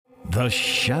The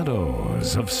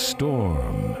shadows of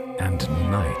storm and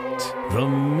night. The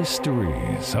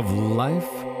mysteries of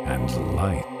life and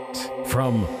light.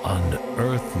 From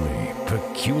unearthly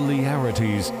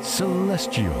peculiarities,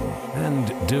 celestial and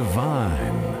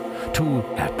divine, to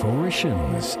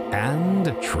apparitions and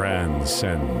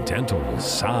transcendental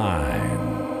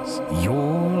signs.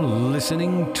 You're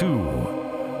listening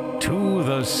to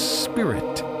the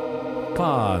Spirit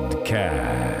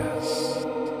Podcast.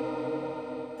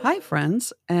 Hi,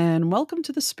 friends, and welcome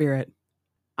to The Spirit.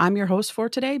 I'm your host for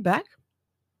today, Beck,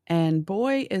 and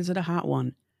boy, is it a hot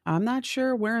one. I'm not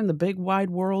sure where in the big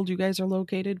wide world you guys are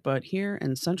located, but here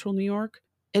in central New York,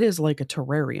 it is like a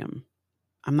terrarium.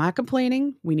 I'm not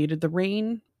complaining. We needed the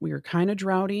rain. We were kind of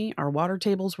droughty. Our water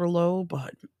tables were low,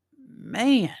 but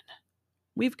man,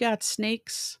 we've got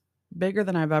snakes bigger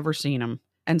than I've ever seen them,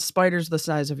 and spiders the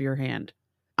size of your hand.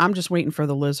 I'm just waiting for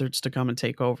the lizards to come and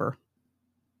take over.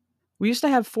 We used to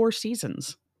have 4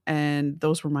 seasons, and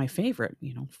those were my favorite.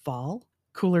 Fall,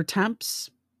 cooler temps,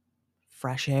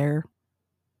 fresh air.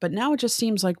 But now it just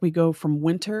seems like we go from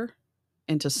winter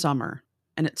into summer.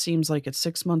 And it seems like it's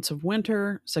 6 months of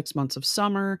winter, 6 months of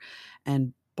summer.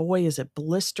 And boy, is it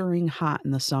blistering hot in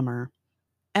the summer.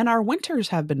 And our winters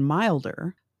have been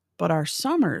milder, but our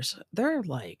summers, they're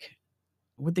like,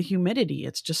 with the humidity,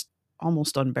 it's just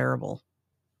almost unbearable.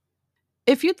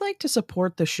 If you'd like to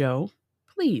support the show,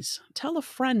 please tell a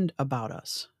friend about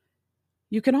us.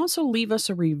 You can also leave us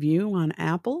a review on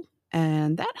Apple,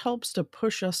 and that helps to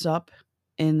push us up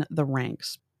in the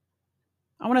ranks.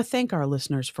 I want to thank our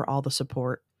listeners for all the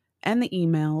support and the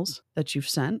emails that you've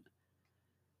sent.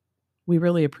 We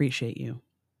really appreciate you.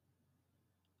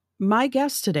 My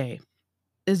guest today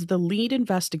is the lead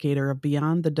investigator of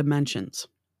Beyond the Dimensions.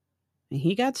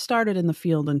 He got started in the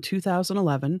field in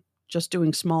 2011, just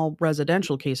doing small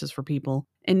residential cases for people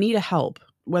in need of help,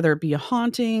 whether it be a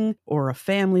haunting or a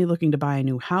family looking to buy a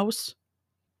new house.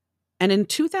 And in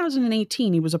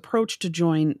 2018, he was approached to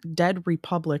join Dead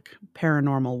Republic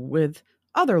Paranormal with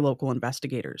other local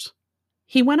investigators.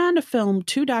 He went on to film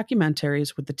 2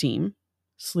 documentaries with the team,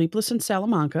 Sleepless in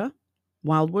Salamanca,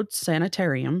 Wildwood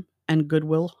Sanitarium, and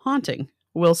Goodwill Haunting,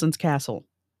 Wilson's Castle.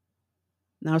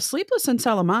 Now, Sleepless in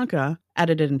Salamanca,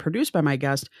 edited and produced by my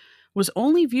guest, was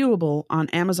only viewable on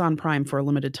Amazon Prime for a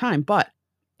limited time, but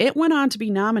it went on to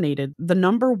be nominated the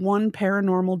 #1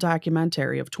 paranormal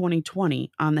documentary of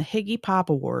 2020 on the Higgy Pop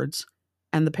Awards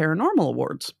and the Paranormal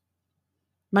Awards.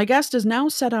 My guest is now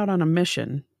set out on a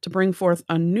mission to bring forth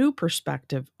a new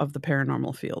perspective of the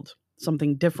paranormal field,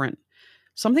 something different,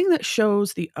 something that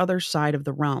shows the other side of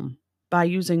the realm by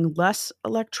using less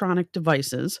electronic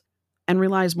devices and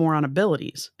relies more on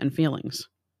abilities and feelings.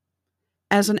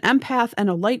 As an empath and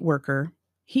a light worker,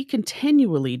 he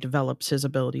continually develops his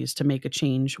abilities to make a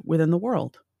change within the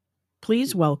world.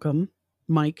 Please welcome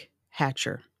Mike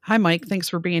Hatcher. Hi, Mike. Thanks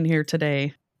for being here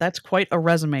today. That's quite a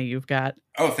resume you've got.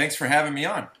 Oh, thanks for having me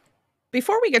on.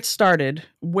 Before we get started,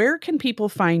 where can people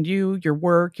find you, your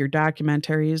work, your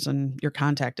documentaries, and your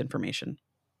contact information?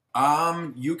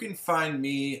 You can find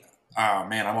me,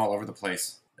 I'm all over the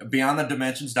place.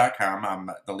 BeyondTheDimensions.com.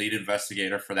 I'm the lead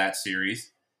investigator for that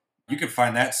series. You can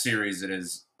find that series. It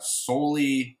is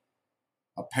solely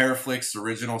a Paraflix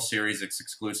original series. It's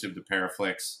exclusive to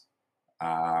Paraflix.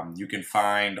 You can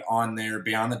find on there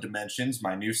Beyond the Dimensions,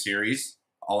 my new series,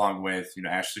 along with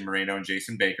Ashley Moreno and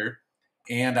Jason Baker.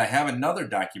 And I have another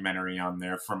documentary on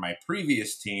there from my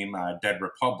previous team, Dead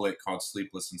Republic, called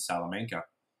Sleepless in Salamanca.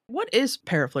 What is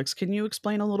Paraflix? Can you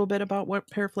explain a little bit about what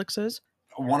Paraflix is?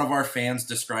 One of our fans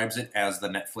describes it as the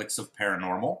Netflix of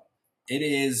paranormal. It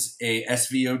is a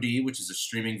SVOD, which is a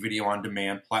streaming video on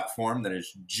demand platform that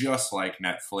is just like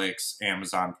Netflix,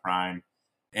 Amazon Prime,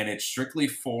 and it's strictly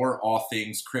for all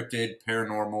things cryptid,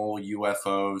 paranormal,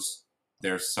 UFOs.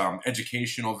 There's some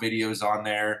educational videos on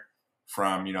there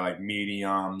from, like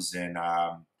mediums and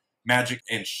magic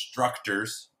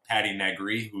instructors, Patty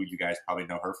Negri, who you guys probably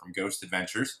know her from Ghost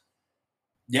Adventures.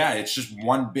 Yeah, it's just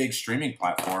one big streaming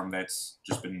platform that's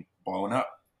just been blowing up.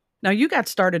 Now, you got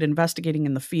started investigating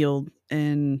in the field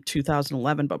in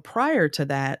 2011, but prior to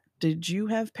that, did you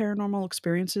have paranormal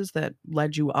experiences that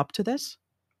led you up to this?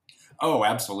 Oh,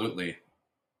 absolutely.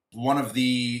 One of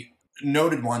the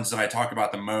noted ones that I talk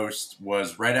about the most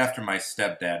was right after my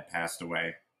stepdad passed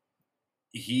away.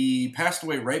 He passed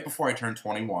away right before I turned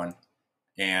 21,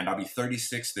 and I'll be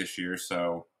 36 this year,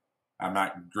 so I'm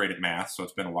not great at math, so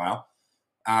it's been a while.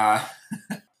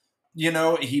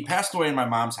 He passed away in my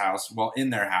mom's house, in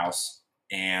their house.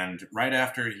 And right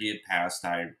after he had passed,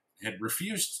 I had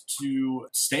refused to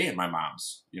stay at my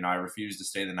mom's. I refused to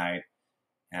stay the night.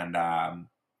 And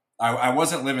I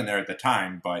wasn't living there at the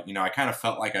time, but, I kind of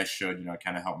felt like I should,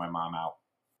 kind of help my mom out.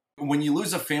 When you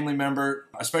lose a family member,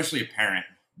 especially a parent,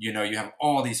 you have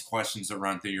all these questions that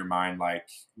run through your mind, like,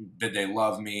 did they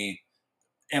love me?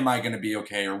 Am I going to be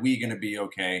okay? Are we going to be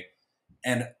okay?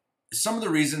 And some of the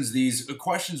reasons these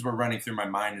questions were running through my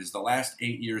mind is the last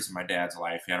 8 years of my dad's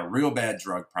life, he had a real bad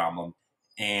drug problem,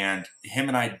 and him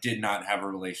and I did not have a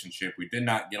relationship. We did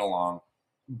not get along,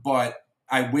 but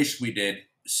I wish we did.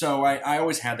 So I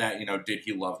always had that, did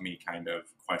he love me kind of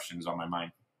questions on my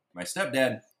mind. My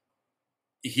stepdad,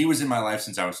 he was in my life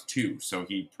since I was 2, so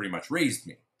he pretty much raised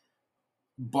me.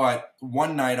 But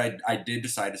one night I did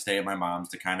decide to stay at my mom's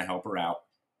to kind of help her out.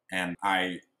 And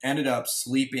I ended up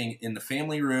sleeping in the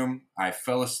family room. I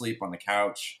fell asleep on the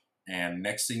couch. And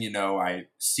next thing you know, I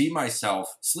see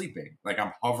myself sleeping, like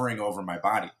I'm hovering over my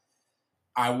body.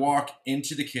 I walk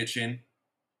into the kitchen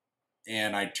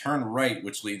and I turn right,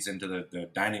 which leads into the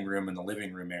dining room and the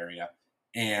living room area.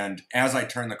 And as I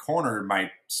turn the corner,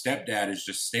 my stepdad is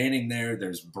just standing there.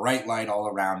 There's bright light all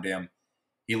around him.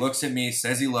 He looks at me,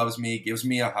 says he loves me, gives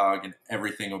me a hug, and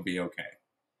everything will be okay.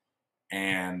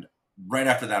 And right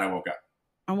after that, I woke up.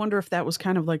 I wonder if that was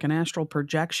kind of like an astral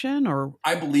projection, or...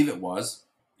 I believe it was.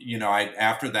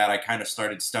 After that, I kind of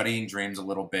started studying dreams a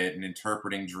little bit and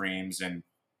interpreting dreams and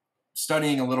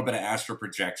studying a little bit of astral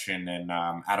projection and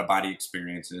out-of-body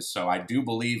experiences. So I do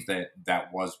believe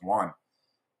that was one.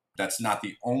 That's not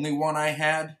the only one I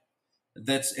had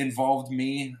that's involved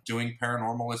me doing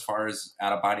paranormal as far as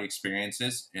out-of-body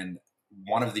experiences. And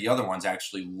one of the other ones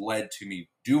actually led to me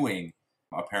doing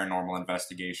a paranormal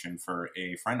investigation for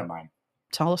a friend of mine.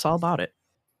 Tell us all about it.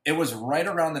 It was right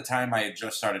around the time I had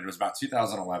just started. It was about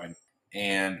 2011.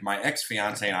 And my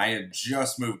ex-fiance and I had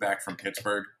just moved back from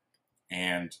Pittsburgh.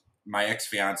 And my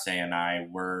ex-fiance and I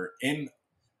were in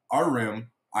our room.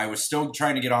 I was still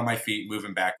trying to get on my feet,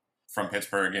 moving back from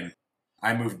Pittsburgh. And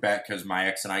I moved back because my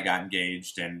ex and I got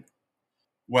engaged. And,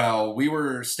 well, we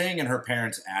were staying in her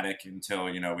parents' attic until,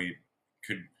 we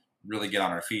could really get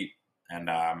on our feet. And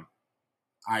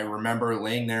I remember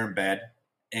laying there in bed.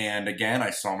 And again, I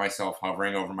saw myself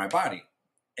hovering over my body.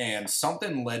 And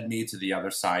something led me to the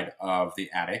other side of the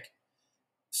attic.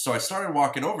 So I started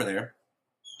walking over there.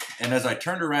 And as I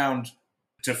turned around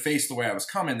to face the way I was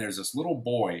coming, there's this little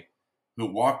boy who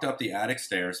walked up the attic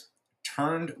stairs,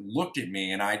 turned, looked at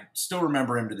me, and I still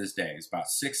remember him to this day. He's about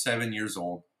 6, 7 years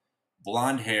old,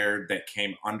 blonde hair that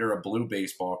came under a blue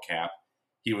baseball cap.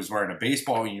 He was wearing a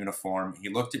baseball uniform. He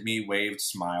looked at me, waved,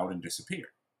 smiled, and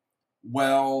disappeared.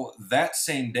 Well, that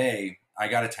same day, I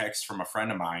got a text from a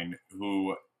friend of mine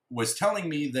who was telling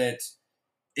me that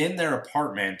in their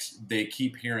apartment, they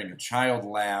keep hearing a child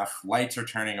laugh, lights are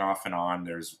turning off and on,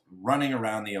 there's running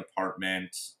around the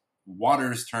apartment,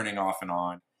 water's turning off and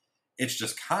on. It's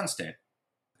just constant.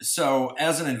 So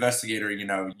as an investigator,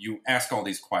 you ask all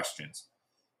these questions.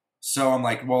 So I'm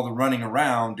like, well, the running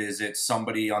around, is it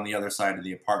somebody on the other side of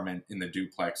the apartment in the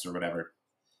duplex or whatever?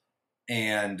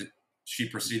 And she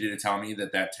proceeded to tell me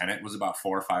that tenant was about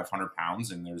 400 or 500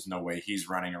 pounds and there's no way he's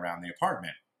running around the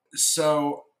apartment.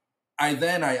 So I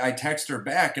text her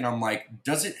back and I'm like,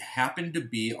 does it happen to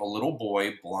be a little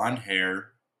boy, blonde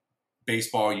hair,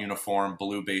 baseball uniform,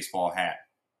 blue baseball hat?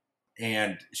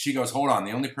 And she goes, hold on,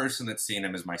 the only person that's seen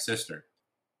him is my sister.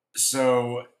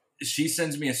 So she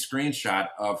sends me a screenshot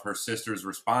of her sister's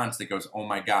response that goes, oh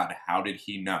my God, how did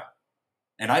he know?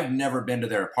 And I've never been to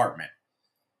their apartment.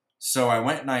 So I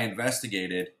went and I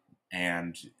investigated,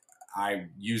 and I,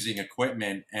 using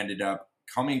equipment, ended up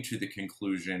coming to the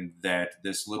conclusion that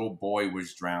this little boy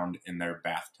was drowned in their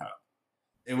bathtub.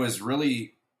 It was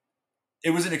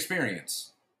an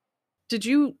experience. Did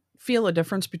you feel a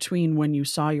difference between when you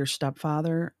saw your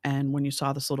stepfather and when you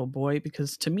saw this little boy?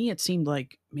 Because to me, it seemed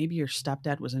like maybe your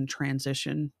stepdad was in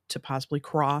transition to possibly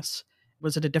cross.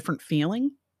 Was it a different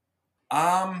feeling?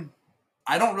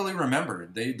 I don't really remember.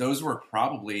 Those were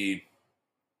probably,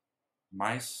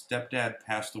 my stepdad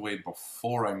passed away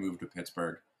before I moved to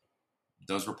Pittsburgh.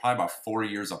 Those were probably about 4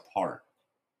 years apart.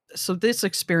 So this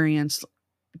experience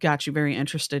got you very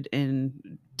interested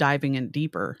in diving in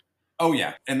deeper. Oh,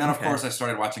 yeah. And then, of course, I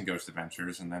started watching Ghost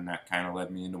Adventures, and then that kind of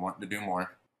led me into wanting to do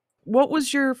more. What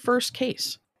was your first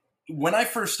case? When I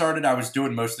first started, I was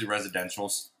doing mostly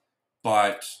residentials,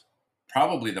 but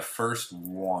probably the first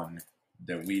one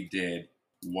that we did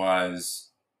was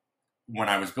when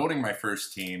I was building my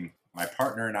first team. My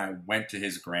partner and I went to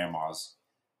his grandma's.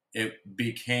 It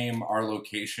became our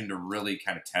location to really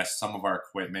kind of test some of our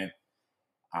equipment.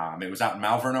 It was out in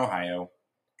Malvern, Ohio,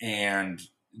 and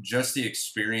just the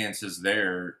experiences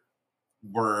there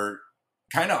were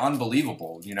kind of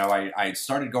unbelievable. I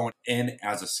started going in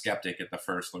as a skeptic at the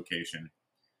first location,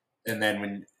 And then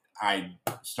when I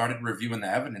started reviewing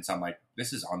the evidence, I'm like,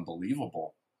 this is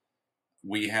unbelievable.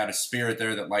 We had a spirit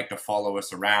there that liked to follow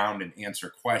us around and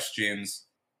answer questions.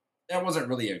 That wasn't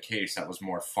really a case. That was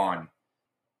more fun.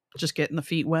 Just getting the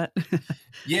feet wet.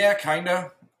 Yeah, kind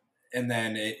of. And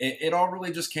then it all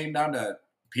really just came down to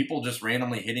people just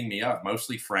randomly hitting me up,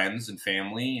 mostly friends and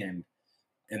family. And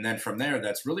then from there,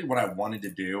 that's really what I wanted to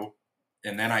do.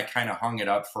 And then I kind of hung it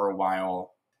up for a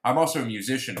while. I'm also a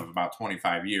musician of about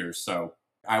 25 years. So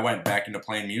I went back into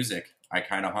playing music. I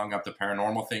kind of hung up the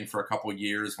paranormal thing for a couple of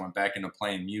years, went back into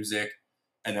playing music.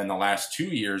 And then the last 2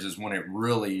 years is when it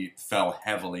really fell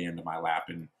heavily into my lap.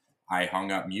 And I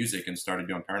hung up music and started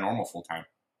doing paranormal full time.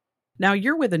 Now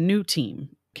you're with a new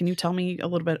team. Can you tell me a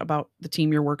little bit about the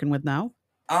team you're working with now?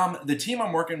 The team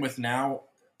I'm working with now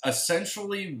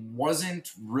essentially wasn't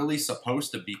really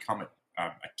supposed to become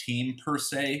a team per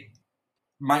se.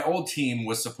 My old team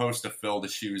was supposed to fill the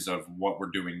shoes of what we're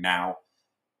doing now.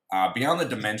 Beyond the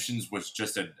Dimensions was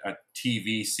just a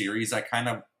TV series I kind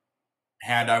of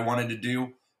I wanted to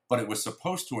do, but it was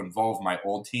supposed to involve my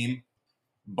old team.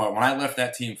 But when I left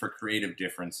that team for creative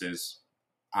differences,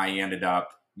 I ended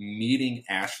up meeting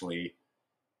Ashley.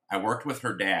 I worked with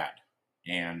her dad,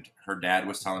 and her dad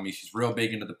was telling me she's real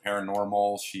big into the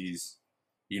paranormal. She's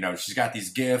got these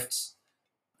gifts.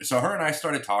 So her and I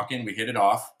started talking. We hit it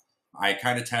off. I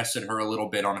kind of tested her a little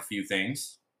bit on a few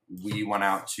things. We went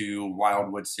out to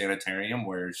Wildwood Sanitarium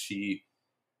where she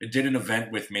did an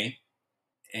event with me,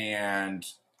 and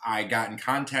I got in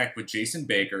contact with Jason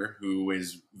Baker, who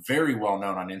is very well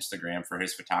known on Instagram for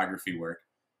his photography work.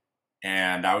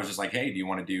 And I was just like, hey, do you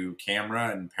want to do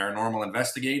camera and paranormal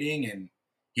investigating? And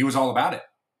he was all about it.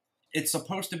 It's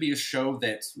supposed to be a show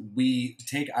that we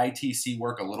take ITC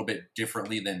work a little bit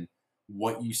differently than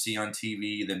what you see on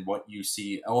TV, than what you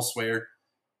see elsewhere.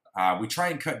 We try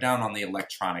and cut down on the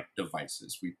electronic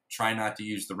devices. We try not to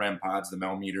use the REM pods, the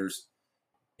millimeters,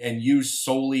 and use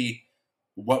solely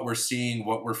what we're seeing,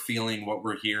 what we're feeling, what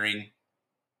we're hearing.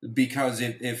 Because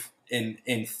if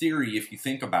in theory, if you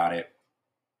think about it,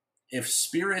 if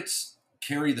spirits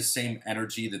carry the same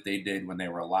energy that they did when they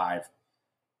were alive,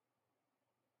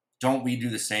 don't we do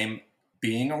the same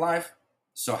being alive?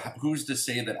 So who's to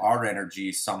say that our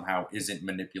energy somehow isn't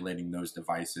manipulating those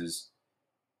devices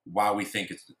while we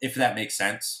think it's, if that makes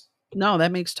sense? No,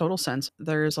 that makes total sense.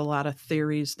 There's a lot of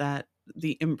theories that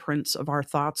the imprints of our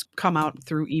thoughts come out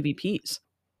through EVPs.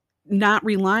 Not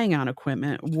relying on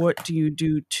equipment, what do you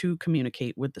do to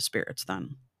communicate with the spirits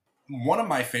then? One of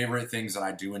my favorite things that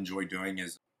I do enjoy doing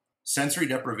is sensory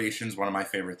deprivation is one of my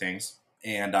favorite things.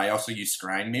 And I also use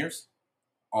scrying mirrors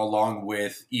along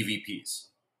with EVPs.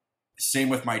 Same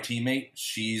with my teammate.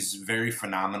 She's very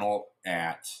phenomenal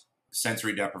at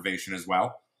sensory deprivation as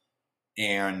well.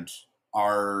 And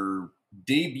our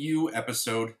debut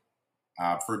episode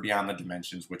for Beyond the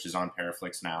Dimensions, which is on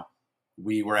Paraflix now,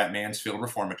 we were at Mansfield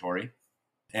Reformatory.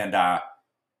 And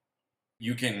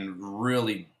you can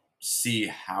really see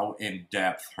how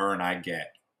in-depth her and I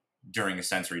get during a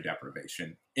sensory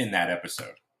deprivation in that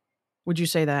episode. Would you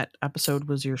say that episode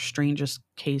was your strangest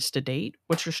case to date?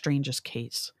 What's your strangest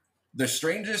case? The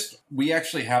strangest, we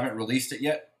actually haven't released it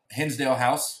yet. Hinsdale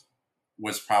House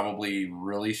was probably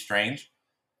really strange.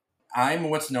 I'm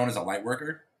what's known as a light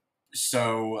worker.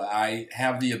 So I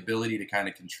have the ability to kind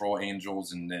of control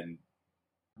angels, and then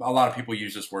a lot of people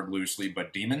use this word loosely,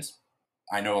 but demons.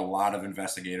 I know a lot of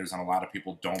investigators and a lot of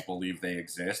people don't believe they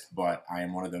exist, but I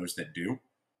am one of those that do.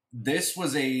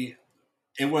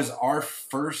 It was our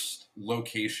first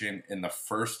location and the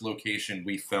first location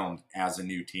we filmed as a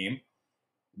new team.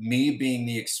 Me being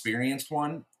the experienced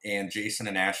one and Jason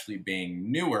and Ashley being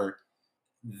newer,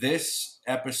 this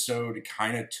episode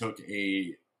kind of took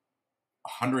a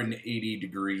 180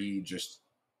 degree, just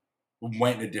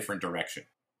went in a different direction.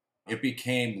 It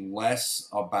became less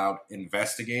about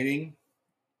investigating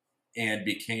and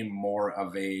became more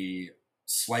of a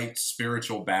slight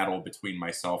spiritual battle between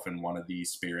myself and one of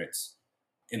these spirits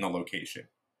in the location.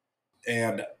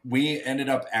 And we ended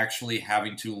up actually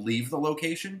having to leave the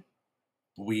location.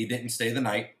 We didn't stay the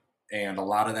night. And a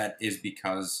lot of that is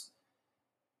because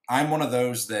I'm one of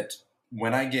those that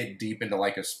when I get deep into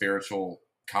like a spiritual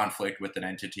conflict with an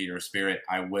entity or a spirit,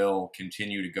 I will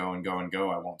continue to go and go and go.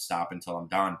 I won't stop until I'm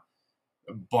done.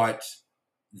 But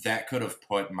that could have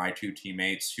put my two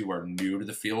teammates who are new to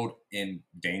the field in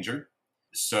danger.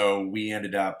 So we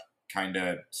ended up kind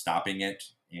of stopping it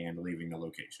and leaving the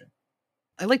location.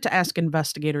 I like to ask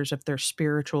investigators if they're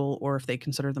spiritual or if they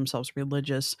consider themselves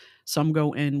religious. Some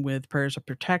go in with prayers of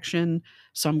protection.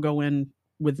 Some go in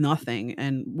with nothing.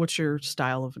 And what's your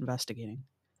style of investigating?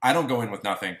 I don't go in with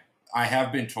nothing. I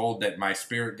have been told that my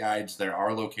spirit guides, there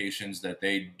are locations that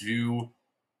they do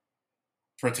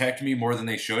protect me more than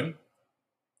they should.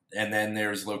 And then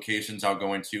there's locations I'll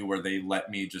go into where they let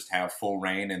me just have full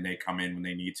reign and they come in when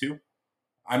they need to.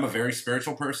 I'm a very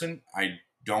spiritual person. I'm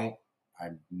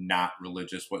not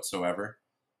religious whatsoever.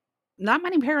 Not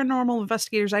many paranormal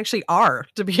investigators actually are,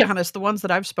 to be honest. The ones that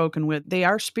I've spoken with, they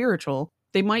are spiritual.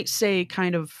 They might say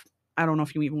kind of, I don't know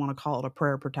if you even want to call it a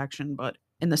prayer protection, but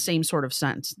in the same sort of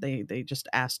sense, they just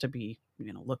ask to be,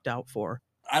 looked out for.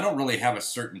 I don't really have a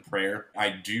certain prayer. I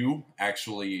do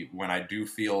actually, when I do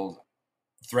feel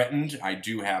threatened, I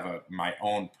do have my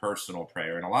own personal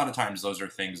prayer. And a lot of times those are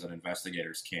things that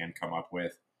investigators can come up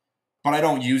with. But I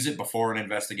don't use it before an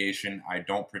investigation. I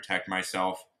don't protect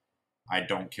myself. I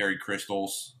don't carry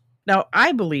crystals. Now,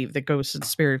 I believe that ghosts and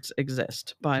spirits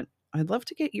exist, but I'd love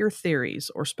to get your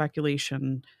theories or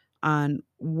speculation on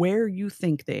where you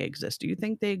think they exist. Do you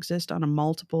think they exist on a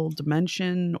multiple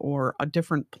dimension or a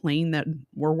different plane that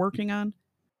we're working on?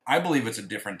 I believe it's a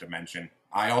different dimension.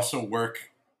 I also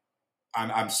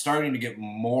I'm starting to get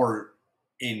more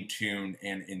in tune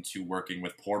and into working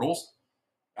with portals.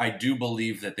 I do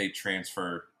believe that they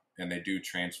transfer and they do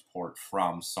transport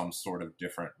from some sort of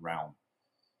different realm.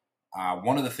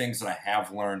 One of the things that I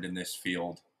have learned in this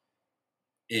field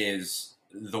is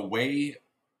the way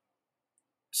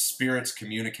spirits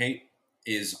communicate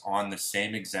is on the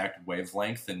same exact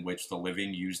wavelength in which the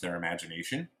living use their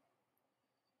imagination.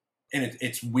 And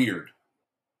it's weird.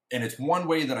 And it's one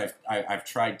way that I've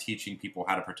tried teaching people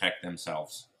how to protect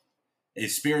themselves.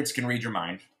 Is spirits can read your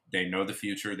mind. They know the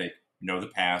future. They know the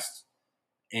past.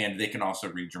 And they can also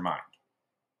read your mind.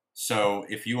 So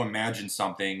if you imagine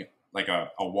something like a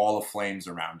wall of flames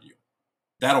around you,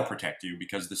 that'll protect you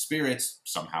because the spirits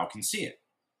somehow can see it.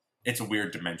 It's a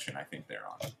weird dimension, I think they're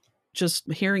on.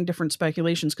 Just hearing different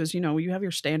speculations, because, you have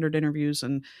your standard interviews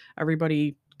and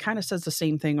everybody kind of says the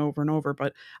same thing over and over,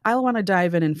 but I want to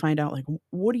dive in and find out, like,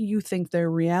 what do you think their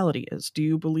reality is? Do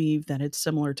you believe that it's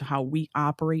similar to how we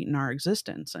operate in our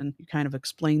existence? And you kind of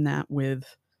explain that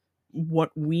with what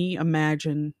we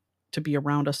imagine to be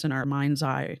around us in our mind's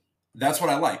eye. That's what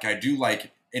I like. I do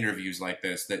like interviews like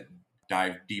this that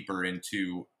dive deeper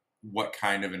into what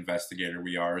kind of investigator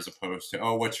we are, as opposed to,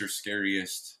 oh, what's your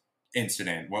scariest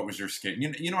incident? What was your scary?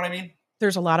 You know what I mean?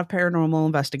 There's a lot of paranormal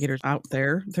investigators out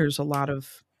there. There's a lot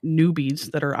of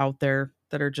newbies that are out there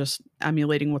that are just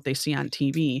emulating what they see on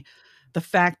TV. The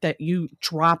fact that you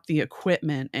drop the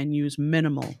equipment and use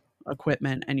minimal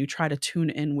equipment and you try to tune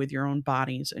in with your own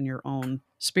bodies and your own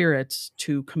spirits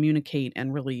to communicate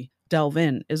and really delve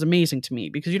in is amazing to me,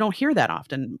 because you don't hear that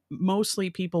often. Mostly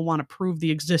people want to prove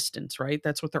the existence, right?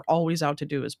 That's what they're always out to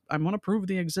do, is I want to prove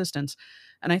the existence.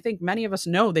 And I think many of us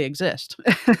know they exist.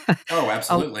 Oh,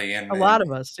 absolutely. A lot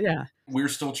of us, yeah. We're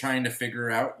still trying to figure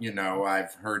out,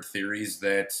 I've heard theories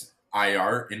that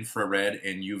IR, infrared,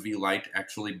 and UV light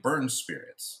actually burn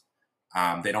spirits.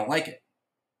 They don't like it.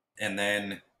 And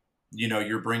then,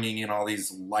 you're bringing in all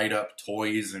these light up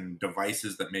toys and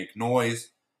devices that make noise.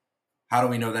 How do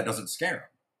we know that doesn't scare them?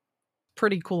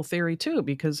 Pretty cool theory too,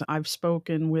 because I've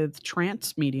spoken with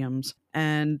trance mediums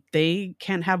and they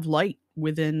can't have light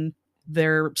within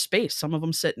their space. Some of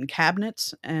them sit in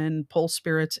cabinets and pull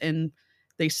spirits in.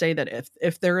 They say that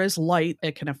if there is light,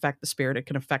 it can affect the spirit. It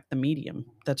can affect the medium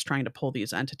that's trying to pull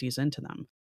these entities into them.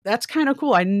 That's kind of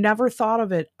cool. I never thought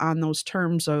of it on those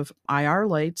terms of IR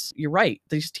lights. You're right.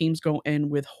 These teams go in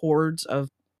with hordes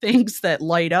of things that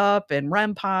light up and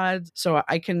REM pods. So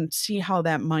I can see how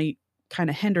that might kind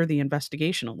of hinder the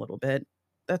investigation a little bit.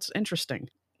 That's interesting.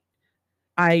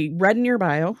 I read in your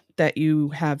bio that you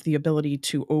have the ability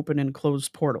to open and close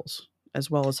portals, as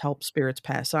well as help spirits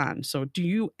pass on. So do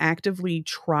you actively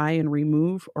try and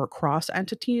remove or cross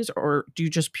entities, or do you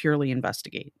just purely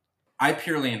investigate? I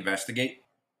purely investigate,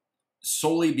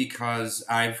 solely because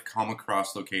I've come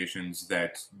across locations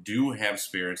that do have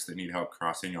spirits that need help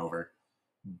crossing over.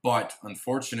 But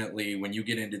unfortunately, when you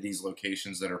get into these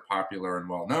locations that are popular and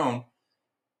well known,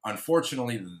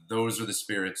 unfortunately, those are the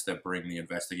spirits that bring the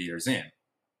investigators in.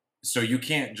 So you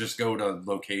can't just go to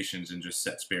locations and just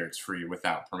set spirits free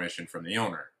without permission from the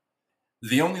owner.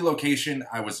 The only location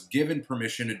I was given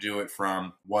permission to do it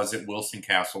from was at Wilson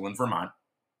Castle in Vermont.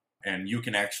 And you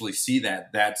can actually see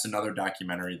that. That's another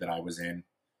documentary that I was in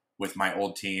with my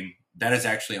old team. That is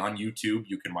actually on YouTube.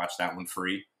 You can watch that one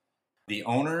free. The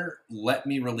owner let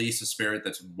me release a spirit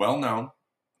that's well known.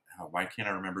 Oh, why can't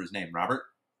I remember his name? Robert?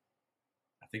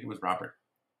 I think it was Robert.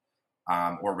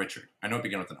 Or Richard. I know it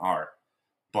began with an R.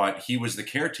 But he was the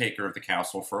caretaker of the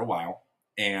castle for a while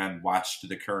and watched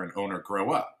the current owner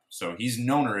grow up. So he's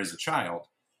known her as a child.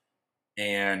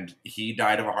 and he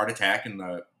died of a heart attack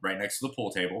right next to the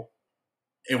pool table.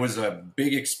 It was a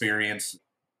big experience.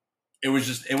 It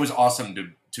was awesome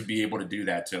to be able to do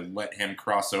that, to let him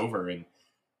cross over. And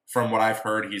from what I've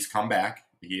heard, he's come back.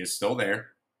 He is still there.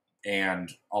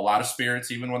 And a lot of spirits,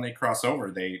 even when they cross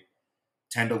over, they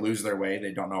tend to lose their way.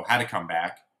 They don't know how to come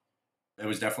back. It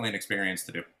was definitely an experience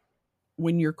to do.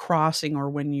 When you're crossing,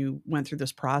 or when you went through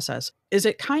this process, is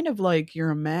it kind of like you're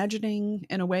imagining,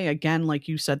 in a way, again, like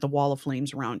you said, the wall of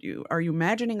flames around you? Are you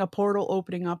imagining a portal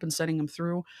opening up and setting them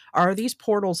through? Are these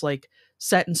portals like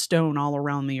set in stone all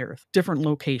around the earth, different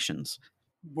locations?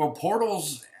 Well,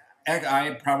 portals,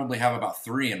 I probably have about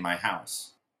 3 in my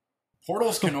house.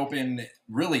 Portals can open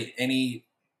really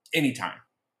anytime.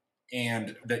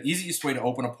 And the easiest way to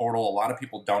open a portal, a lot of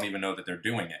people don't even know that they're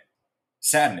doing it.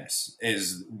 Sadness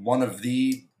is one of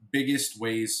the biggest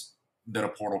ways that a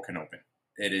portal can open.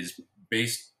 It is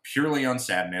based purely on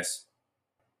sadness.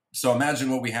 So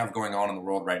imagine what we have going on in the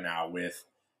world right now with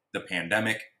the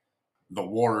pandemic, the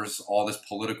wars, all this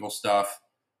political stuff,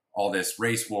 all this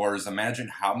race wars.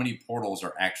 Imagine how many portals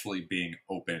are actually being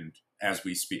opened as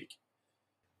we speak.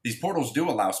 These portals do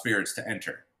allow spirits to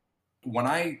enter. When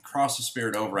I cross a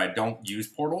spirit over, I don't use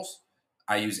portals.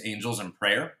 I use angels and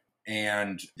prayer.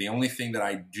 And the only thing that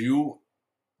I do,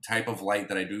 type of light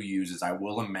that I do use, is I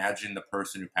will imagine the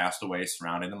person who passed away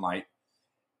surrounded in light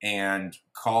and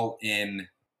call in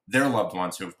their loved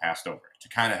ones who have passed over to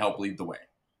kind of help lead the way.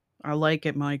 I like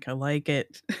it, Mike. I like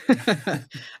it.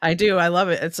 I do. I love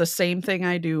it. It's the same thing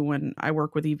I do when I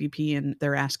work with EVP and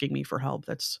they're asking me for help.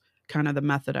 That's kind of the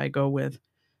method I go with.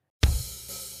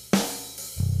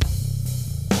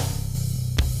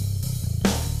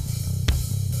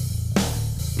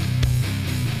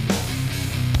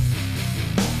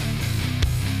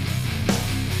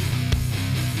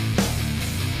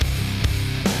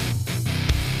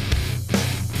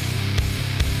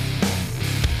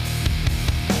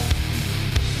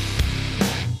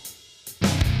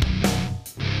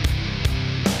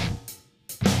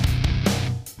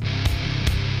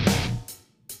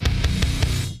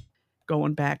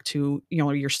 Going back to,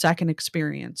 your second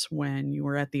experience when you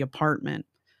were at the apartment,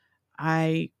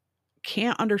 I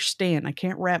can't understand. I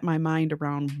can't wrap my mind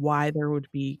around why there would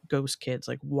be ghost kids.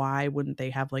 Like, why wouldn't they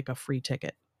have like a free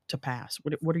ticket to pass?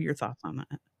 What are your thoughts on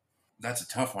that? That's a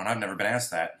tough one. I've never been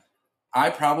asked that. I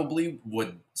probably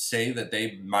would say that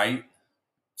they might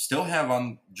still have,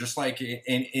 on just like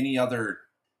in any other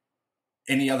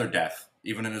death,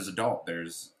 even as an adult,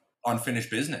 there's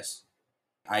unfinished business.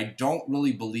 I don't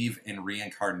really believe in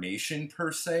reincarnation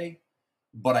per se,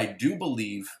 but I do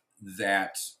believe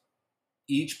that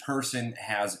each person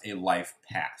has a life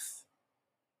path.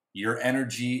 Your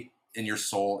energy and your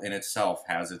soul in itself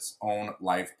has its own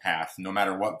life path, no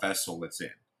matter what vessel it's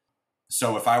in.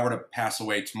 So if I were to pass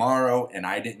away tomorrow and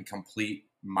I didn't complete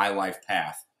my life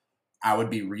path, I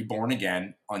would be reborn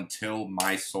again until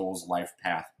my soul's life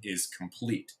path is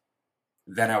complete.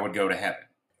 Then I would go to heaven.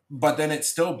 But then it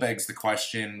still begs the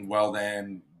question, well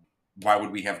then, why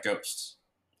would we have ghosts?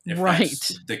 If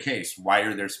that's the case, why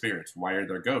are there spirits? Why are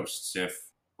there ghosts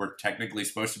if we're technically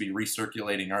supposed to be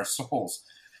recirculating our souls?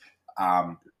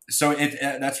 So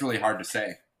that's really hard to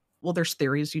say. Well, there's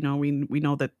theories, we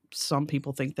know that some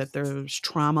people think that there's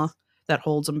trauma that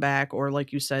holds them back, or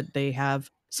like you said, they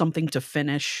have something to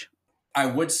finish. I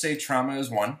would say trauma is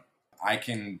one. I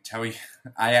can tell you,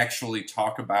 I actually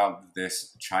talk about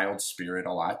this child spirit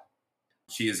a lot.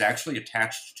 She is actually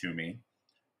attached to me.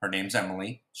 Her name's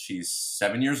Emily. She's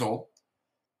 7 years old.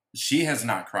 She has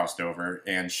not crossed over,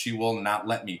 and she will not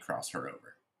let me cross her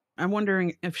over. I'm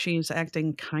wondering if she's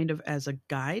acting kind of as a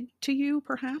guide to you,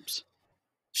 perhaps?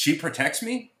 She protects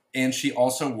me, and she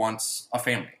also wants a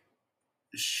family.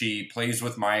 She plays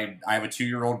with I have a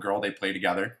 2-year-old girl. They play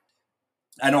together.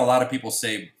 I know a lot of people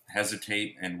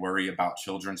hesitate and worry about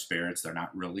children spirits. They're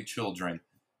not really children.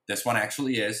 This one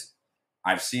actually is.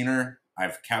 I've seen her.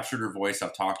 I've captured her voice.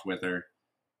 I've talked with her.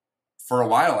 For a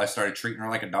while, I started treating her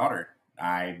like a daughter.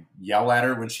 I yell at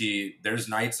her when there's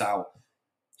nights I'll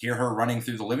hear her running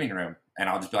through the living room, and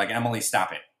I'll just be like, Emily,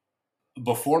 stop it.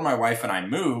 Before my wife and I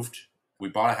moved, we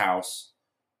bought a house.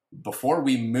 Before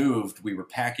we moved, we were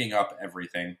packing up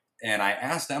everything. And I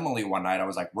asked Emily one night, I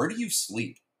was like, where do you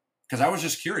sleep? Because I was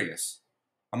just curious.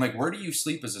 I'm like, where do you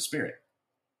sleep as a spirit?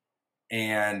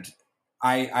 And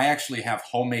I actually have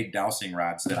homemade dowsing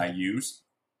rods that I use.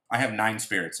 I have 9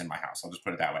 spirits in my house. I'll just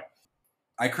put it that way.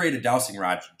 I created dowsing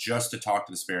rods just to talk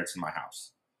to the spirits in my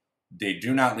house. They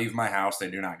do not leave my house.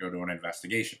 They do not go to an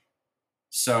investigation.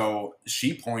 So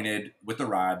she pointed with the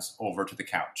rods over to the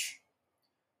couch.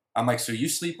 I'm like, so you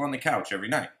sleep on the couch every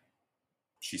night?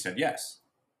 She said, yes.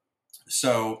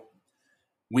 So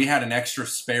We had an extra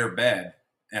spare bed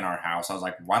in our house. I was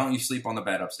like, why don't you sleep on the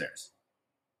bed upstairs?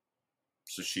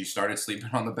 So she started sleeping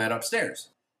on the bed upstairs.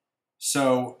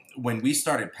 So when we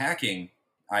started packing,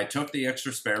 I took the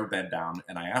extra spare bed down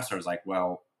and I asked her, I was like,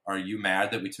 well, are you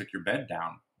mad that we took your bed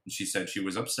down? And she said she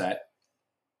was upset.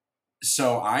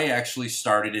 So I actually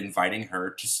started inviting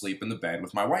her to sleep in the bed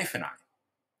with my wife and I.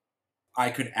 I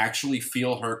could actually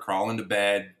feel her crawl into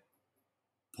bed,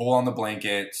 pull on the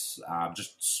blankets,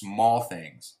 just small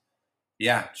things.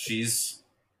 Yeah, she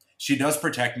does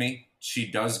protect me. She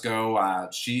does go,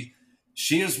 she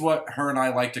is what her and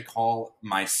I like to call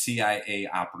my CIA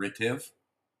operative.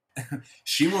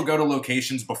 She will go to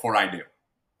locations before I do.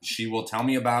 She will tell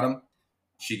me about them.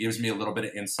 She gives me a little bit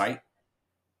of insight.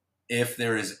 If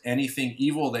there is anything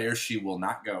evil there, she will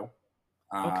not go.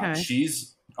 Okay.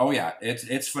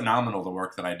 It's phenomenal, the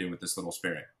work that I do with this little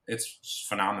spirit. It's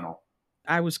phenomenal.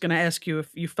 I was going to ask you if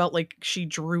you felt like she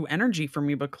drew energy from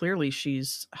you, but clearly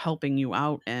she's helping you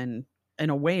out and in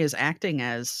a way is acting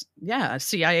as, a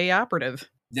CIA operative.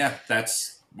 Yeah,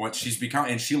 that's what she's become.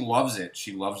 And she loves it.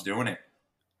 She loves doing it.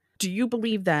 Do you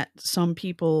believe that some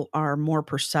people are more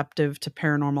perceptive to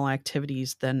paranormal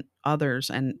activities than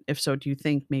others? And if so, do you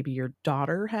think maybe your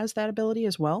daughter has that ability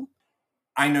as well?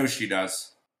 I know she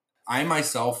does. I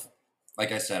myself,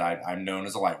 like I said, I'm known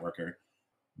as a light worker.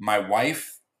 My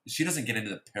wife, she doesn't get into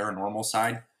the paranormal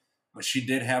side, but she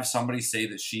did have somebody say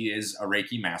that she is a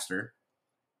Reiki master.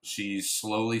 She's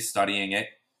slowly studying it.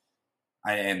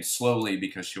 And slowly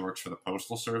because she works for the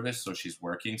Postal Service, so she's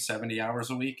working 70 hours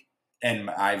a week.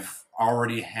 And I've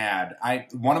already had, I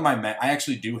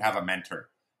actually do have a mentor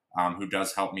who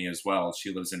does help me as well.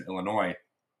 She lives in Illinois.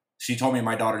 She told me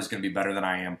my daughter's going to be better than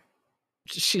I am.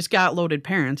 She's got loaded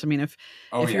parents. I mean, if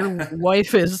your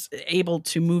wife is able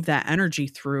to move that energy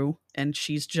through and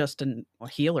she's just a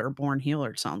healer, born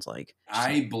healer, it sounds like.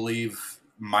 I believe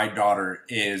my daughter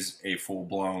is a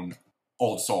full-blown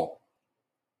old soul.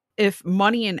 If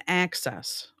money and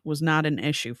access was not an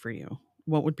issue for you,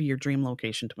 what would be your dream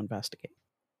location to investigate?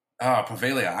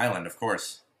 Poveglia Island, of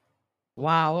course.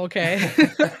 Wow, okay.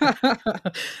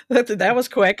 that was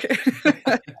quick.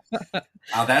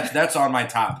 That's on my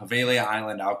top. Poveglia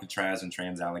Island, Alcatraz, and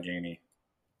Trans-Allegheny.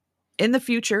 In the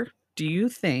future, do you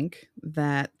think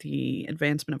that the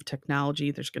advancement of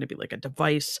technology, there's going to be like a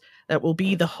device that will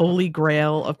be the holy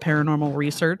grail of paranormal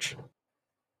research?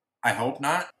 I hope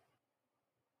not.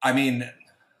 I mean,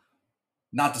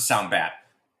 not to sound bad.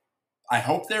 I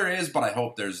hope there is, but I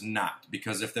hope there's not.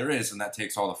 Because if there is, then that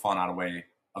takes all the fun out of way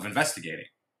of investigating.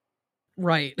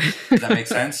 Right. Does that make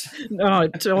sense? No,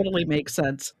 it totally makes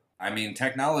sense. I mean,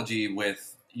 technology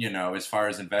with, as far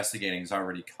as investigating has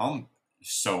already come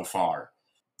so far.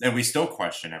 And we still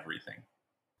question everything.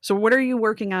 So what are you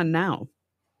working on now?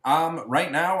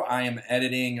 Right now, I am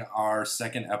editing our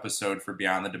second episode for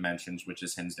Beyond the Dimensions, which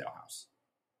is Hinsdale House.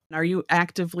 Are you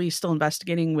actively still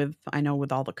investigating I know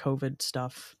with all the COVID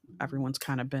stuff, everyone's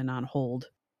kind of been on hold.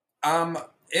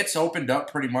 It's opened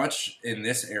up pretty much in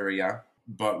this area,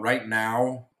 but right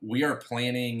now we are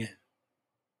planning,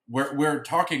 we're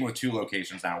talking with 2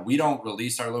 locations now. We don't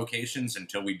release our locations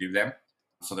until we do them,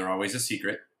 so they're always a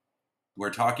secret. We're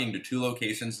talking to 2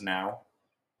 locations now,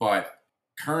 but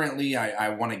currently I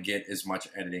want to get as much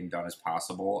editing done as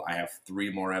possible. I have 3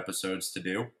 more episodes to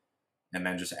do. And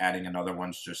then just adding another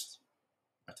one's just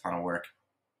a ton of work.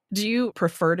 Do you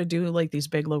prefer to do like these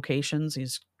big locations,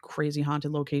 these crazy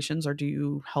haunted locations, or do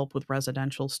you help with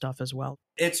residential stuff as well?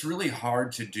 It's really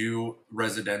hard to do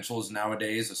residentials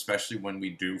nowadays, especially when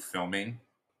we do filming.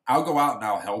 I'll go out and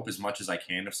I'll help as much as I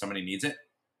can if somebody needs it,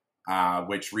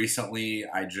 which recently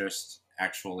I just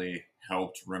actually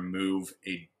helped remove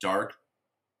a dark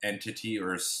entity,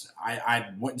 or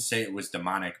I wouldn't say it was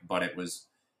demonic, but it was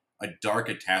a dark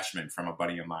attachment from a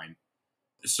buddy of mine.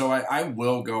 So I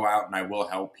will go out and I will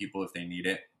help people if they need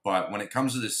it. But when it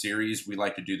comes to the series, we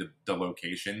like to do the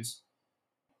locations.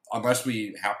 Unless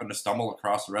we happen to stumble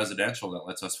across a residential that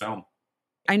lets us film.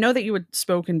 I know that you had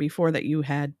spoken before that you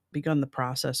had begun the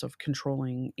process of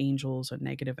controlling angels and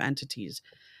negative entities.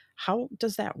 How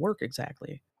does that work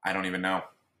exactly? I don't even know.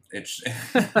 It's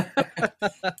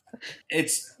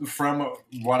it's from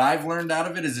what I've learned out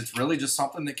of it is it's really just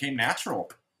something that came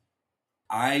natural.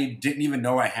 I didn't even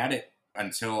know I had it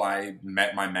until I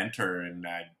met my mentor and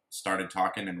I started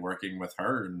talking and working with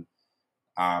her. And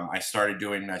I started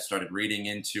reading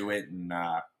into it. And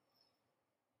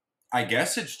I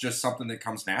guess it's just something that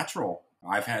comes natural.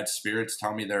 I've had spirits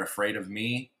tell me they're afraid of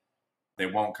me. They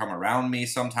won't come around me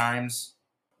sometimes.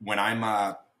 When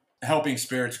I'm helping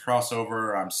spirits cross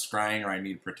over, I'm scrying or I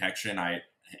need protection, I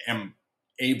am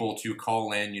able to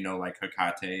call in, like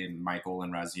Hecate and Michael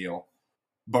and Raziel.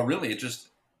 But really,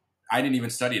 I didn't even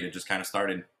study it. It just kind of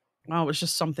started. Wow, it was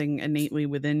just something innately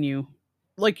within you.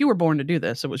 Like you were born to do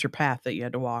this. It was your path that you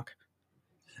had to walk.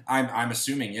 I'm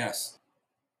assuming, yes.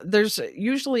 There's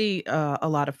usually a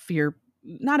lot of fear.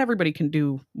 Not everybody can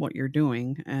do what you're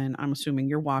doing, and I'm assuming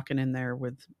you're walking in there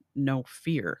with no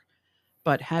fear.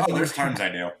 But have Oh, you there's times I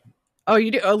do. Oh,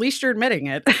 you do? At least you're admitting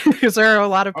it, because there are a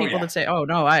lot of Oh people yeah. that say, "Oh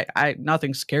no, I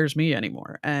nothing scares me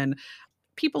anymore." And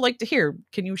people like to hear.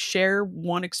 Can you share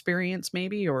one experience,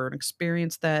 maybe, or an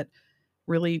experience that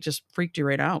really just freaked you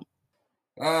right out?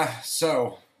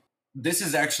 So this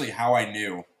is actually how I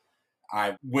knew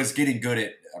I was getting good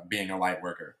at being a light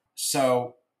worker.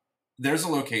 So there's a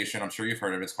location, I'm sure you've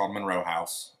heard of it. It's called Monroe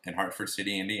House in Hartford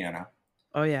City, Indiana.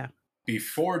 Oh yeah,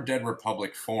 Before Dead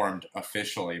Republic formed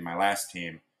officially, my last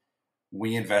team,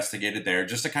 we investigated there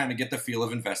just to kind of get the feel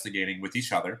of investigating with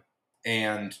each other.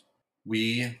 And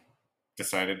we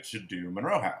decided to do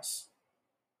Monroe House.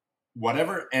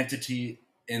 Whatever entity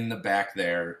in the back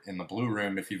there in the blue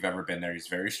room, if you've ever been there, he's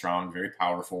very strong, very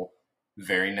powerful,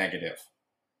 very negative.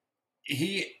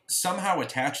 He somehow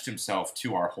attached himself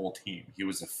to our whole team. He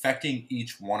was affecting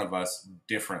each one of us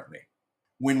differently.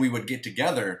 When we would get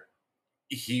together,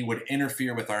 he would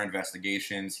interfere with our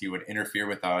investigations. He would interfere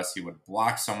with us. He would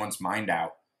block someone's mind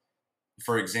out.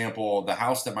 For example, the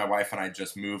house that my wife and I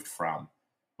just moved from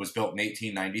was built in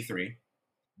 1893.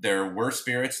 There were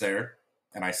spirits there,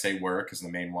 and I say were because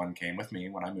the main one came with me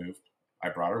when I moved. I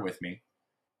brought her with me.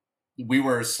 We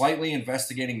were slightly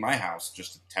investigating my house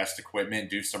just to test equipment,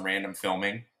 do some random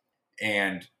filming,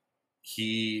 and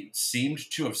he seemed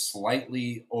to have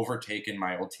slightly overtaken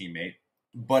my old teammate.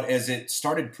 But as it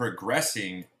started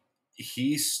progressing,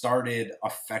 he started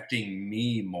affecting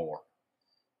me more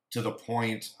to the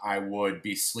point I would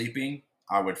be sleeping.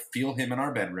 I would feel him in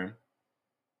our bedroom.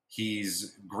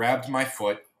 He's grabbed my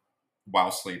foot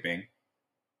while sleeping.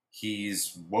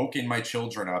 He's woken my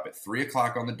children up at 3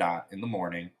 o'clock on the dot in the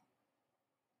morning.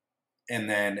 And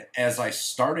then as I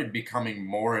started becoming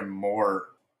more and more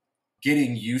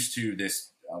getting used to this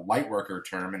light worker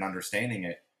term and understanding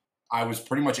it, I was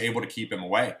pretty much able to keep him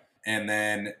away. And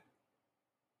then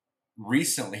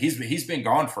recently, he's been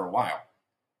gone for a while.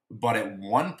 But at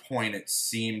one point, it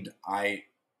seemed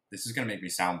this is going to make me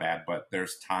sound bad, but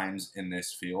there's times in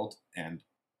this field and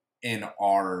in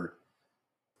our,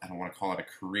 I don't want to call it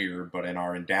a career, but in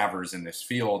our endeavors in this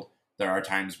field, there are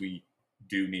times we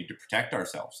do need to protect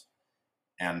ourselves.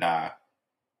 And I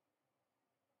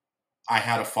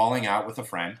had a falling out with a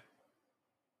friend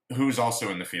who's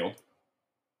also in the field.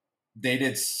 They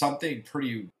did something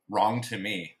pretty wrong to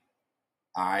me.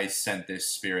 I sent this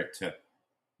spirit to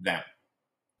them.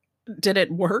 did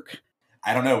it work?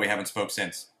 I don't know. We haven't spoke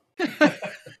since.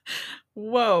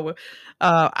 Whoa.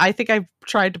 I think I've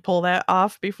tried to pull that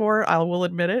off before. I will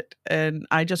admit it. And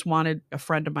I just wanted a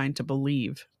friend of mine to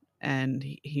believe. And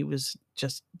he was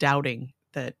just doubting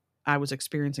that I was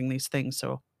experiencing these things.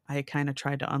 So I kind of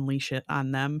tried to unleash it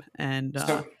on them. And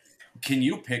So, can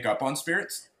you pick up on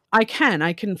spirits? I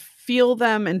can feel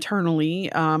them internally.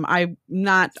 I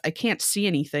can't see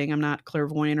anything. I'm not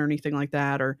clairvoyant or anything like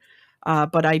that.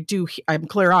 But I'm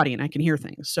clairaudient. I can hear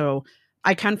things. So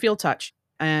I can feel touch,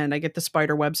 and I get the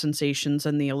spider web sensations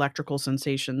and the electrical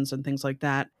sensations and things like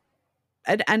that.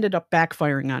 It ended up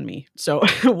backfiring on me. So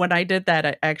when I did that,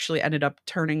 it actually ended up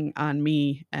turning on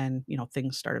me, and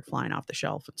things started flying off the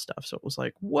shelf and stuff. So it was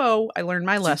like, whoa, I learned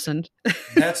my lesson.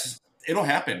 It'll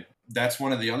happen. That's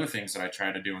one of the other things that I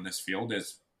try to do in this field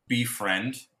is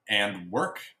befriend and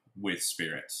work with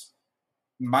spirits.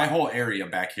 My whole area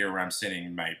back here where I'm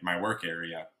sitting, my work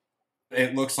area,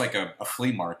 it looks like a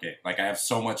flea market. Like I have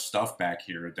so much stuff back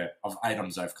here of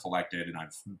items I've collected and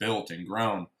I've built and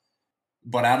grown.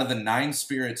 But out of the 9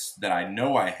 spirits that I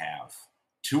know I have,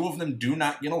 2 of them do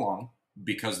not get along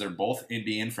because they're both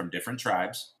Indian from different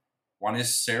tribes. One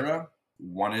is Sarah,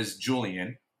 one is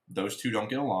Julian. Those 2 don't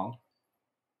get along.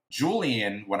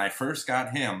 Julian, when I first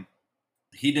got him,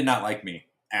 he did not like me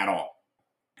at all.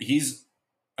 He's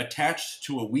attached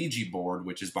to a Ouija board,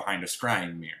 which is behind a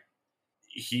scrying mirror.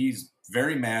 He's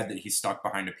very mad that he's stuck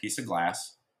behind a piece of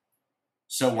glass.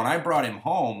 So when I brought him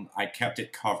home, I kept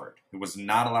it covered. It was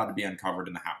not allowed to be uncovered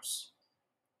in the house.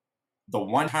 The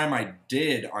one time I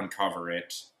did uncover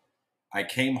it, I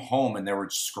came home and there were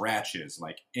scratches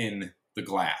like in the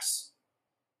glass.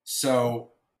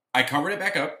 So I covered it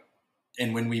back up.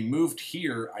 And when we moved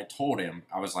here, I told him,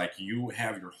 I was like, you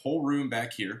have your whole room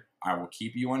back here. I will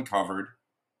keep you uncovered.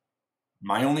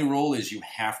 My only rule is you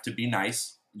have to be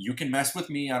nice. You can mess with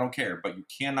me, I don't care, but you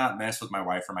cannot mess with my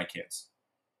wife or my kids.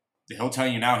 He'll tell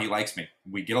you now he likes me.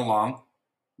 We get along.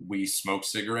 We smoke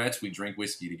cigarettes. We drink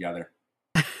whiskey together.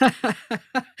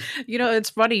 It's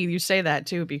funny you say that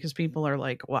too, because people are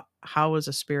like, "Well, how is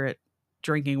a spirit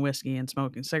drinking whiskey and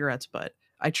smoking cigarettes?" But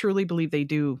I truly believe they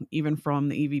do. Even from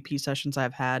the EVP sessions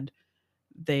I've had,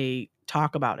 they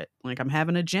talk about it. Like, I'm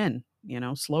having a gin,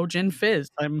 slow gin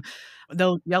fizz.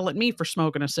 They'll yell at me for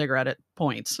smoking a cigarette at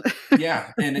points.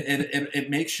 Yeah, and it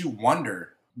makes you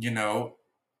wonder,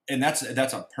 and that's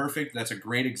a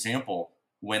great example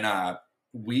when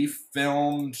we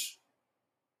filmed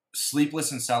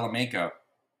Sleepless in Salamanca,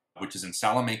 which is in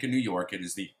Salamanca, New York. It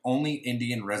is the only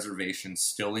Indian reservation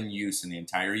still in use in the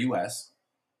entire U.S.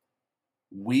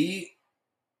 We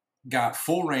got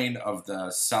full reign of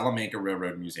the Salamanca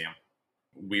Railroad Museum.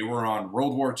 We were on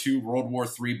World War II, World War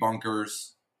III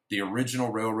bunkers, the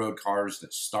original railroad cars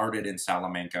that started in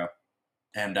Salamanca.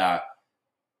 And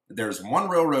there's one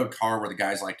railroad car where the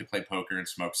guys like to play poker and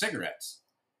smoke cigarettes.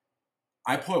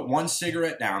 I put one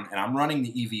cigarette down, and I'm running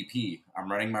the EVP.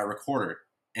 I'm running my recorder.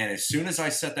 And as soon as I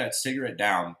set that cigarette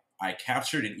down, I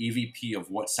captured an EVP of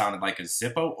what sounded like a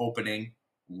Zippo opening,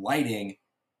 lighting,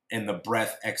 and the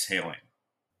breath exhaling.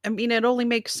 I mean, it only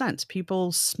makes sense.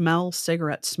 People smell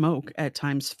cigarette smoke at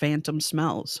times, phantom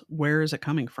smells. Where is it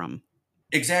coming from?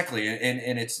 Exactly.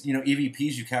 And it's,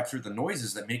 EVPs, you capture the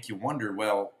noises that make you wonder,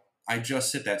 well, I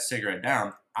just set that cigarette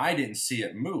down. I didn't see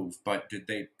it move, but did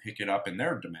they pick it up in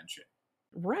their dimension?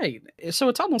 Right. So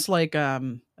it's almost like a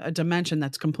dimension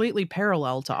that's completely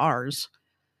parallel to ours.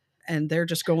 And they're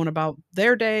just going about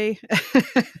their day.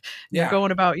 You're Yeah.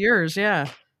 going about yours. Yeah.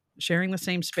 Sharing the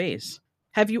same space.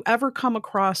 Have you ever come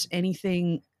across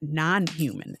anything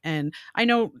non-human? And I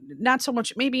know not so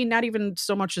much, maybe not even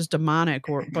so much as demonic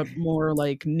but more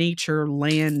like nature,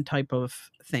 land type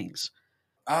of things.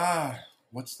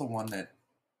 What's the one that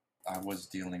I was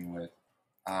dealing with?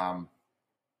 I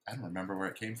don't remember where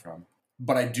it came from.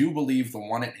 But I do believe the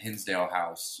one at Hinsdale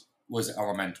House was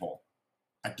elemental.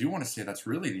 I do want to say that's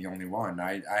really the only one.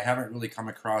 I haven't really come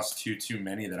across too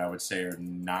many that I would say are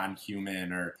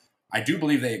non-human, or I do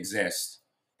believe they exist,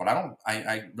 but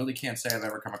I really can't say I've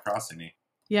ever come across any.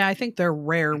 Yeah, I think they're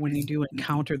rare when you do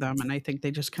encounter them, and I think they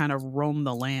just kind of roam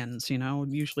the lands,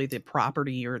 usually the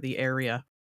property or the area.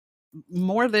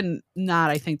 More than not,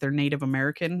 I think they're Native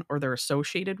American or they're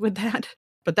associated with that.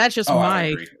 But that's just Oh, I would my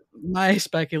agree. my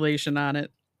speculation on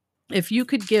it. If you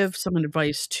could give some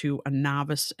advice to a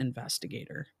novice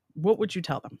investigator, what would you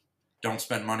tell them? Don't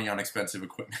spend money on expensive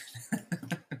equipment.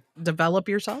 Develop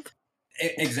yourself?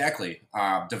 Exactly.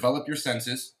 Develop your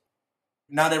senses.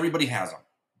 Not everybody has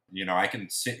them. I can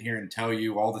sit here and tell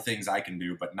you all the things I can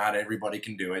do, but not everybody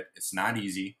can do it. It's not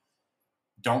easy.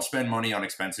 Don't spend money on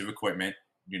expensive equipment.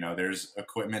 There's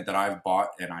equipment that I've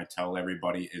bought and I tell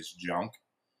everybody is junk.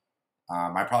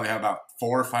 I probably have about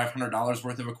 $400 or $500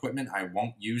 worth of equipment I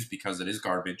won't use because it is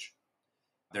garbage.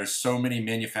 There's so many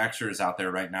manufacturers out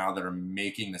there right now that are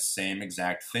making the same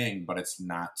exact thing, but it's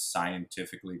not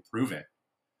scientifically proven.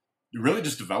 You really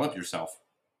just develop yourself.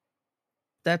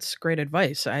 That's great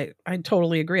advice. I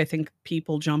totally agree. I think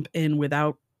people jump in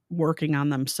without working on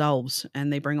themselves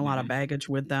and they bring a lot of Mm-hmm. baggage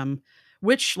with them,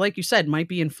 which, like you said, might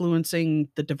be influencing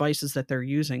the devices that they're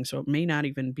using. So it may not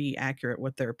even be accurate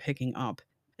what they're picking up.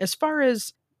 As far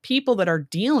as people that are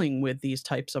dealing with these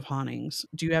types of hauntings,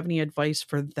 do you have any advice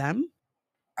for them?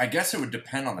 I guess it would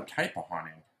depend on the type of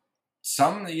haunting.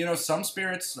 Some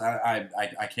spirits, I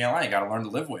can't lie, you got to learn to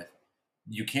live with.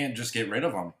 You can't just get rid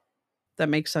of them. That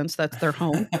makes sense. That's their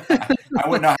home. I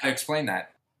wouldn't know how to explain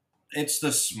that. It's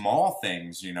the small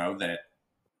things, that,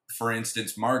 for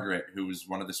instance, Margaret, who was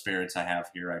one of the spirits I have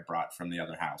here, I brought from the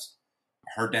other house.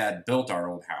 Her dad built our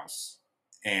old house,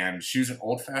 and she was an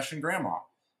old-fashioned grandma.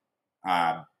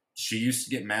 She used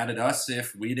to get mad at us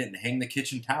if we didn't hang the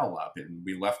kitchen towel up and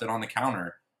we left it on the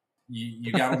counter.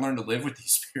 You got to learn to live with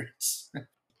these spirits.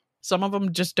 Some of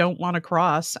them just don't want to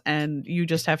cross, and you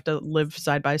just have to live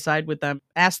side by side with them.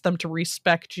 Ask them to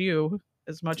respect you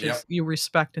as much Yep. as you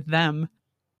respect them.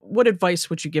 What advice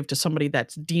would you give to somebody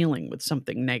that's dealing with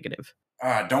something negative?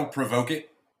 Don't provoke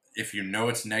it. If you know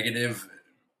it's negative,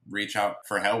 reach out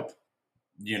for help.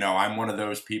 I'm one of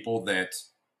those people that,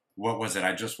 what was it?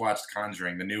 I just watched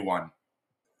Conjuring, the new one.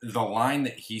 The line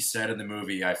that he said in the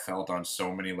movie, I felt on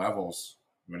so many levels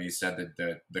when he said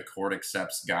that the court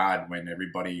accepts God when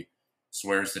everybody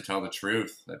swears to tell the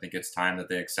truth. I think it's time that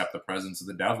they accept the presence of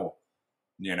the devil.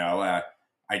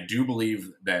 I do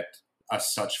believe that a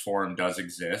such form does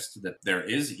exist, that there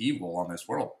is evil on this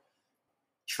world.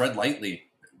 Tread lightly,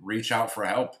 reach out for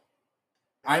help.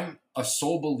 I'm a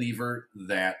sole believer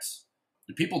that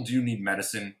people do need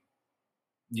medicine,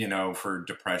 for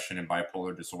depression and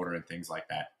bipolar disorder and things like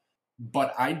that.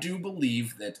 But I do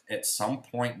believe that at some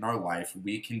point in our life,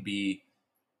 we can be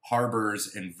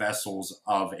harbors and vessels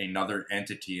of another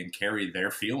entity and carry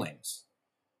their feelings.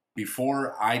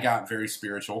 Before I got very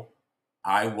spiritual,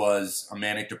 I was a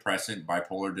manic depressant,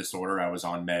 bipolar disorder. I was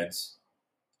on meds,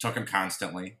 took them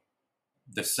constantly.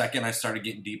 The second I started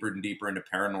getting deeper and deeper into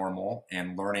paranormal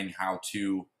and learning how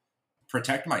to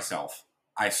protect myself,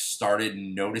 I started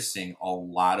noticing a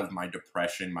lot of my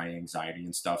depression, my anxiety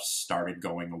and stuff started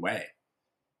going away.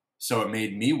 So it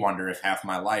made me wonder if half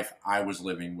my life I was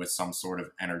living with some sort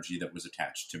of energy that was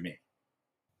attached to me.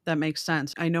 That makes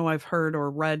sense. I know I've heard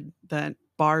or read that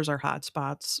bars are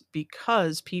hotspots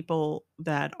because people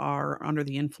that are under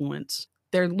the influence,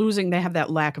 they have that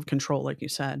lack of control, like you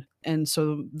said. And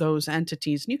so those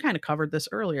entities, and you kind of covered this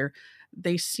earlier,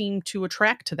 they seem to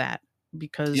attract to that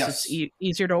because Yes. it's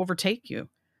easier to overtake you.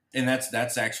 And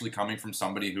that's actually coming from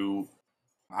somebody who,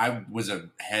 I was a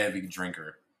heavy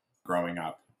drinker growing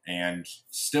up and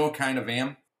still kind of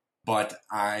am, but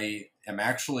I am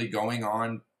actually going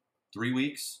on 3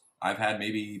 weeks. I've had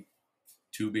maybe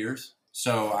 2 beers.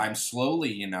 So I'm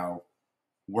slowly,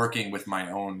 working with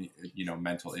my own,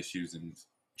 mental issues and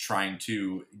trying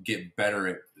to get better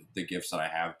at the gifts that I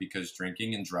have, because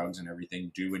drinking and drugs and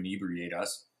everything do inebriate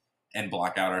us and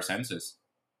block out our senses.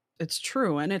 It's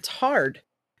true. And it's hard.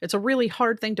 It's a really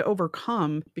hard thing to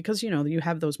overcome because, you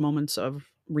have those moments of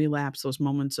relapse, those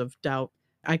moments of doubt.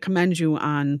 I commend you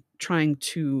on trying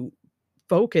to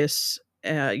focus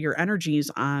your energies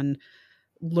on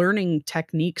learning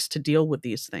techniques to deal with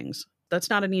these things. That's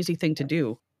not an easy thing to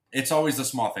do. It's always the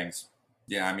small things.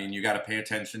 Yeah, I mean, you got to pay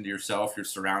attention to yourself, your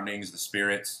surroundings, the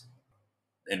spirits,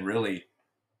 and really,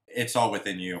 it's all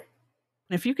within you.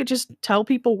 If you could just tell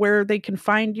people where they can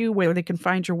find you, where they can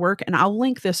find your work, and I'll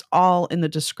link this all in the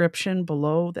description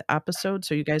below the episode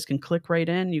so you guys can click right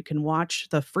in. You can watch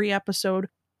the free episode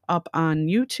up on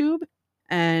YouTube,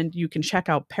 and you can check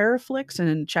out Paraflix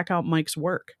and check out Mike's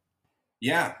work.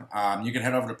 Yeah, you can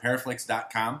head over to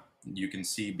paraflix.com. You can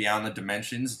see Beyond the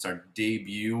Dimensions. It's our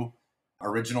debut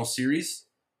original series.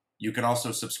 You can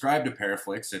also subscribe to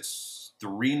Paraflix. It's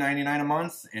 $3.99 a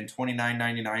month and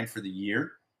 $29.99 for the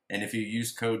year. And if you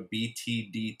use code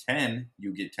BTD10,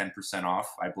 you get 10%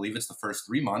 off. I believe it's the first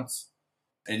 3 months.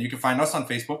 And you can find us on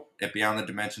Facebook at Beyond the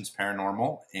Dimensions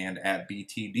Paranormal and at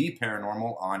BTD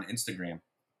Paranormal on Instagram.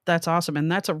 That's awesome.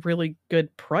 And that's a really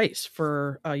good price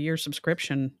for a year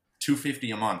subscription.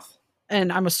 $250 a month.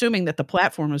 And I'm assuming that the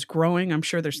platform is growing. I'm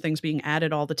sure there's things being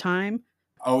added all the time.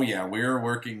 Oh, yeah. We're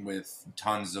working with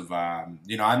tons of, I'm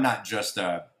not just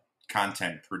a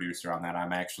content producer on that.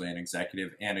 I'm actually an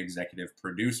executive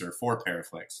producer for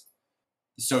Paraflix.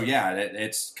 So, yeah,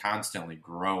 it's constantly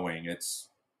growing. It's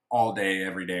all day,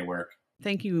 everyday work.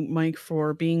 Thank you, Mike,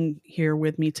 for being here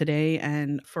with me today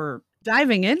and for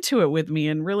diving into it with me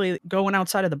and really going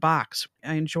outside of the box.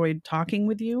 I enjoyed talking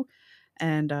with you,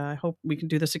 and I hope we can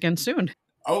do this again soon.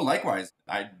 Oh, likewise.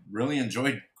 I really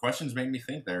enjoyed. Questions made me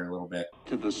think there a little bit.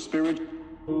 To the Spirit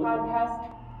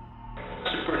Podcast.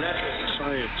 Supernatural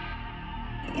Science.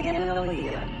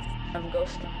 Aliens. I'm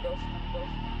ghost.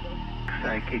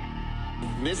 Psychic.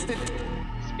 Mystic.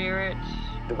 Spirit.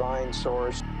 Divine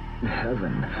Source.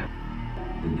 Heaven.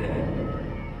 The dead.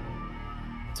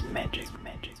 It's magic.